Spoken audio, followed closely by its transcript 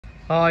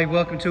Hi,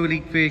 welcome to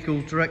Elite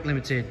Vehicles Direct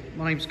Limited.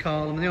 My name's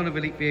Carl, I'm the owner of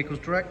Elite Vehicles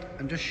Direct.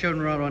 I'm just showing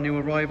around our new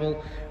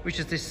arrival, which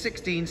is this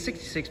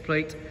 1666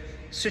 plate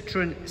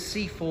Citroen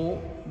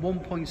C4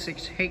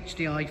 1.6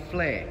 HDI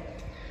Flare.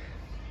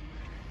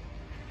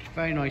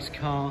 Very nice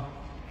car,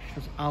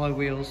 has alloy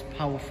wheels,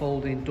 power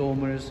folding door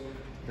mirrors,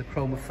 the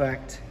chrome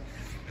effect.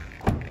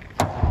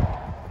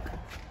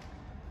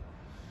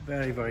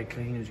 Very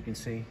clean, as you can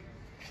see.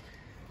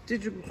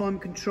 Digital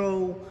climate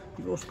control,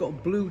 you've also got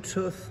a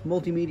Bluetooth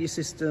multimedia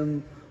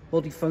system,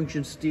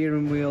 multifunction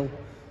steering wheel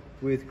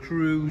with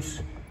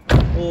cruise,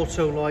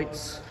 auto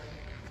lights,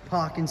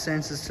 parking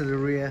sensors to the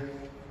rear.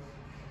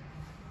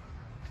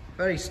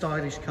 Very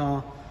stylish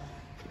car,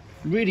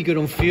 really good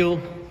on fuel.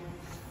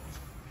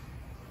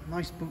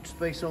 Nice boot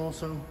space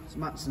also, some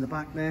mats in the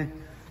back there.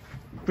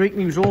 Great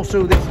news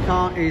also, this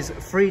car is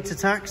free to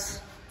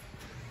tax.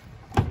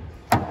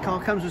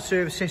 Car comes with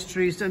service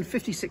history, it's done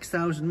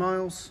 56,000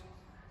 miles.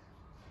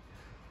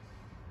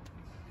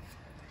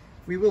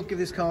 We will give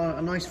this car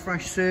a nice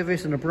fresh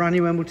service and a brand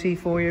new MOT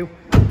for you.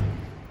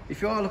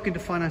 If you are looking to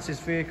finance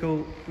this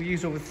vehicle, we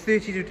use over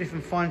 32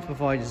 different finance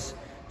providers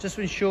just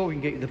to ensure we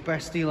can get you the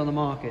best deal on the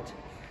market.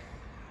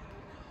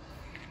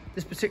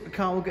 This particular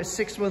car will get a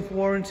 6-month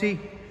warranty,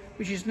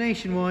 which is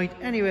nationwide,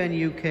 anywhere in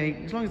the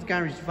UK. As long as the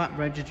garage is VAT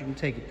registered, you can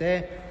take it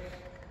there.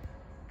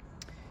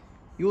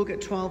 You will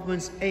get 12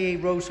 months AA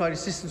roadside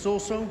assistance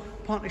also.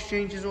 Part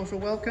exchange is also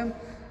welcome.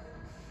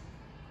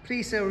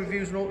 Please sell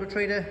reviews on Auto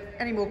Trader.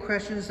 Any more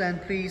questions, then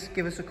please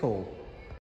give us a call.